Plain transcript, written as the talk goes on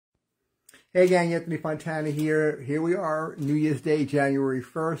Hey gang, Anthony Fontana here. Here we are, New Year's Day, January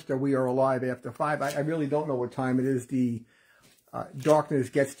 1st. We are alive after 5. I really don't know what time it is. The darkness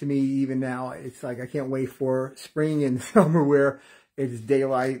gets to me even now. It's like I can't wait for spring and summer where it's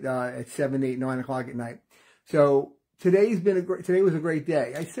daylight at 7, 8, 9 o'clock at night. So today was a great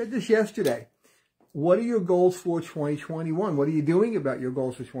day. I said this yesterday. What are your goals for 2021? What are you doing about your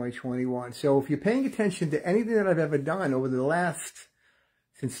goals for 2021? So if you're paying attention to anything that I've ever done over the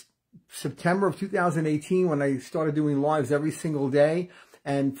since September of 2018, when I started doing lives every single day,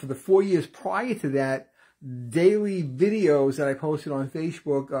 and for the 4 years prior to that, daily videos that I posted on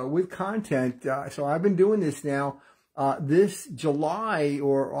Facebook with content. So I've been doing this now. This July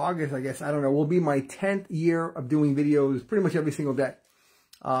or August, I guess, I don't know, will be my 10th year of doing videos pretty much every single day,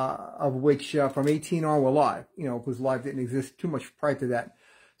 of which from 18 on were live, because live didn't exist too much prior to that.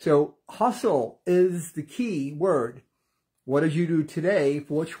 So hustle is the key word. What did you do today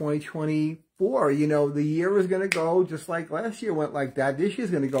for 2024? The year is going to go just like last year went like that. This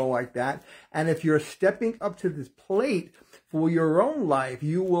year's going to go like that. And if you're stepping up to this plate for your own life,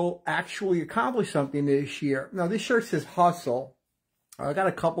 you will actually accomplish something this year. Now, this shirt says hustle. I got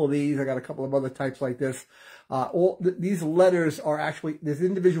a couple of these. I got a couple of other types like this. These letters are actually, there's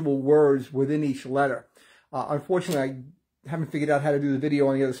individual words within each letter. Unfortunately, I haven't figured out how to do the video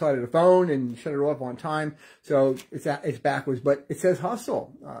on the other side of the phone and shut it off on time, so it's backwards. But it says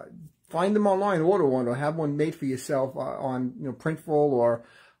hustle. Find them online, order one, or have one made for yourself on Printful or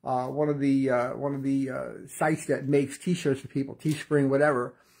one of the sites that makes T-shirts for people, Teespring,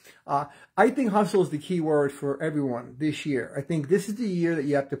 whatever. I think hustle is the key word for everyone this year. I think this is the year that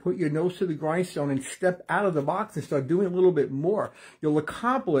you have to put your nose to the grindstone and step out of the box and start doing a little bit more. You'll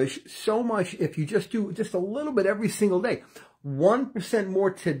accomplish so much if you just do just a little bit every single day. 1%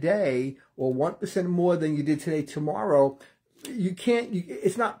 more today or 1% more than you did today tomorrow.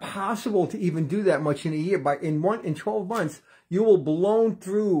 It's not possible to even do that much in a year. In 12 months, you will blown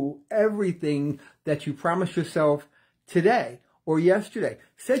through everything that you promised yourself today or yesterday.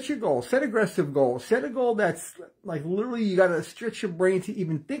 Set your goals, set aggressive goals, set a goal that's like literally you got to stretch your brain to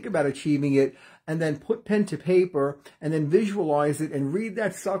even think about achieving it, and then put pen to paper and then visualize it and read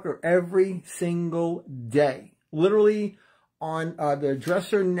that sucker every single day. Literally on the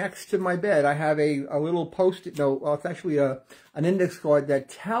dresser next to my bed, I have a little post-it note. Well, it's actually an index card that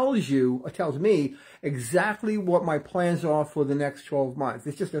tells me exactly what my plans are for the next 12 months.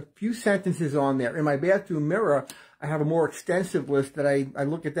 It's just a few sentences on there. In my bathroom mirror, I have a more extensive list that I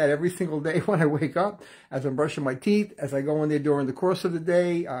look at that every single day when I wake up, as I'm brushing my teeth, as I go in there during the course of the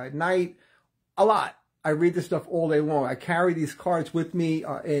day, at night, a lot. I read this stuff all day long. I carry these cards with me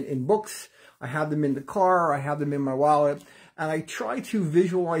in books. I have them in the car. I have them in my wallet. And I try to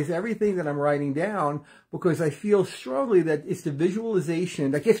visualize everything that I'm writing down because I feel strongly that it's the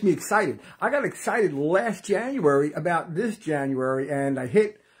visualization that gets me excited. I got excited last January about this January, and I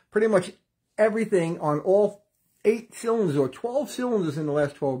hit pretty much everything on all 8 cylinders or 12 cylinders in the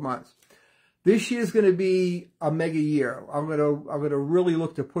last 12 months. This year is going to be a mega year. I'm going to really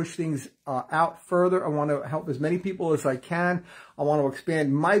look to push things out further. I want to help as many people as I can. I want to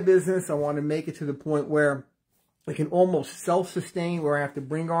expand my business. I want to make it to the point where I can almost self-sustain, where I have to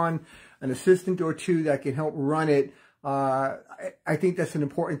bring on an assistant or two that can help run it. I think that's an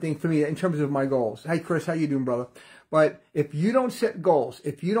important thing for me in terms of my goals. Hey, Chris, how you doing, brother? But if you don't set goals,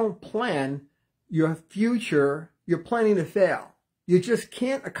 if you don't plan your future, you're planning to fail. You just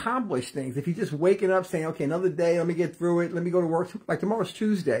can't accomplish things. If you're just waking up saying, okay, another day, let me get through it, let me go to work. Like tomorrow's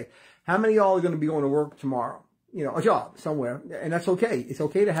Tuesday. How many of y'all are going to be going to work tomorrow? A job somewhere, and that's okay. It's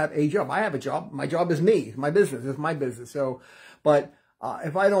okay to have a job. I have a job. My job is me. It's my business. It's my business. So, but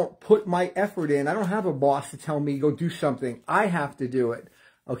if I don't put my effort in, I don't have a boss to tell me, go do something. I have to do it.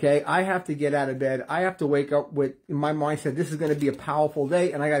 Okay? I have to get out of bed. I have to wake up with, in my mindset, this is going to be a powerful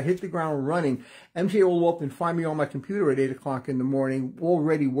day, and I got to hit the ground running. MJ will up and find me on my computer at 8 o'clock in the morning,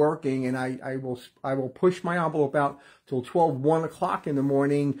 already working, and I will push my envelope out till 1 o'clock in the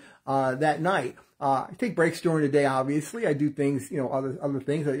morning that night. I take breaks during the day, obviously. I do things, other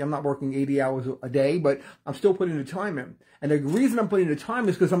things. I'm not working 80 hours a day, but I'm still putting the time in. And the reason I'm putting the time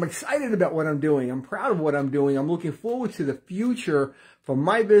is because I'm excited about what I'm doing. I'm proud of what I'm doing. I'm looking forward to the future for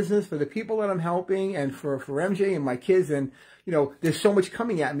my business, for the people that I'm helping, and for MJ and my kids. And, there's so much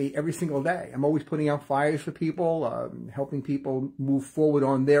coming at me every single day. I'm always putting out fires for people, helping people move forward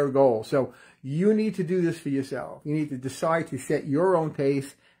on their goals. So you need to do this for yourself. You need to decide to set your own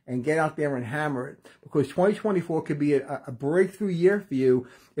pace and get out there and hammer it, because 2024 could be a breakthrough year for you.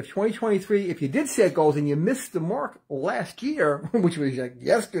 If 2023, if you did set goals and you missed the mark last year, which was like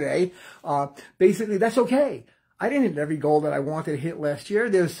yesterday, basically that's okay. I didn't hit every goal that I wanted to hit last year.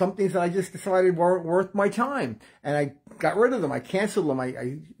 There's some things that I just decided weren't worth my time, and I got rid of them. I canceled them.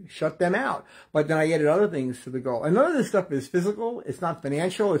 I shut them out. But then I added other things to the goal. And none of this stuff is physical. It's not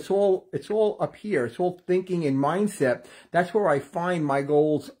financial. It's all up here. It's all thinking and mindset. That's where I find my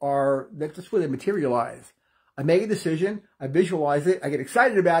goals are. That's where they materialize. I make a decision, I visualize it, I get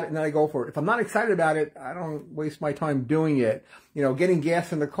excited about it, and then I go for it. If I'm not excited about it, I don't waste my time doing it. You know, getting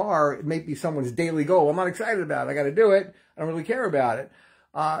gas in the car, it may be someone's daily goal. I'm not excited about it. I got to do it. I don't really care about it.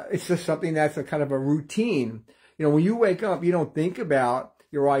 It's just something that's a kind of a routine. You know, when you wake up, you don't think about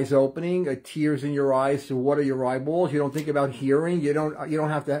your eyes opening, tears in your eyes to water your eyeballs. You don't think about hearing. You don't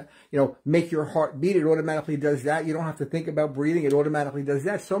have to, you know, make your heart beat. It automatically does that. You don't have to think about breathing. It automatically does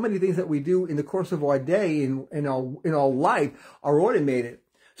that. So many things that we do in the course of our day, in our life, are automated.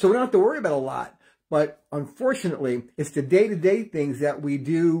 So we don't have to worry about a lot. But unfortunately, it's the day-to-day things that we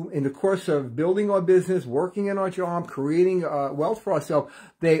do in the course of building our business, working in our job, creating wealth for ourselves.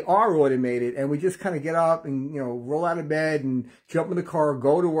 They are automated, and we just kind of get up and, you know, roll out of bed and jump in the car,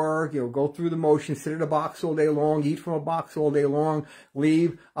 go to work, you know, go through the motions, sit in a box all day long, eat from a box all day long,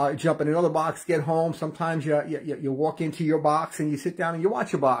 leave, jump in another box, get home. Sometimes you walk into your box and you sit down and you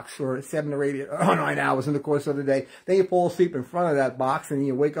watch a box for 7 or 8 or 9 hours in the course of the day. Then you fall asleep in front of that box and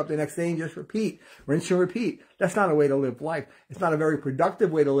you wake up the next day and just repeat. Rinse and repeat. That's not a way to live life. It's not a very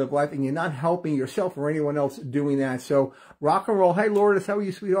productive way to live life, and you're not helping yourself or anyone else doing that. So rock and roll. Hey, Lourdes, how are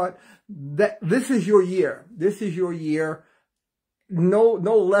you, sweetheart? This is your year. This is your year. No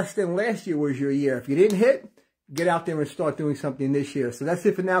less than last year was your year. If you didn't hit, get out there and start doing something this year. So that's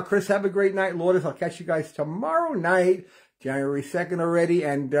it for now. Chris, have a great night. Lourdes, I'll catch you guys tomorrow night, January 2nd already,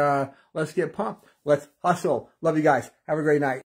 and let's get pumped. Let's hustle. Love you guys. Have a great night.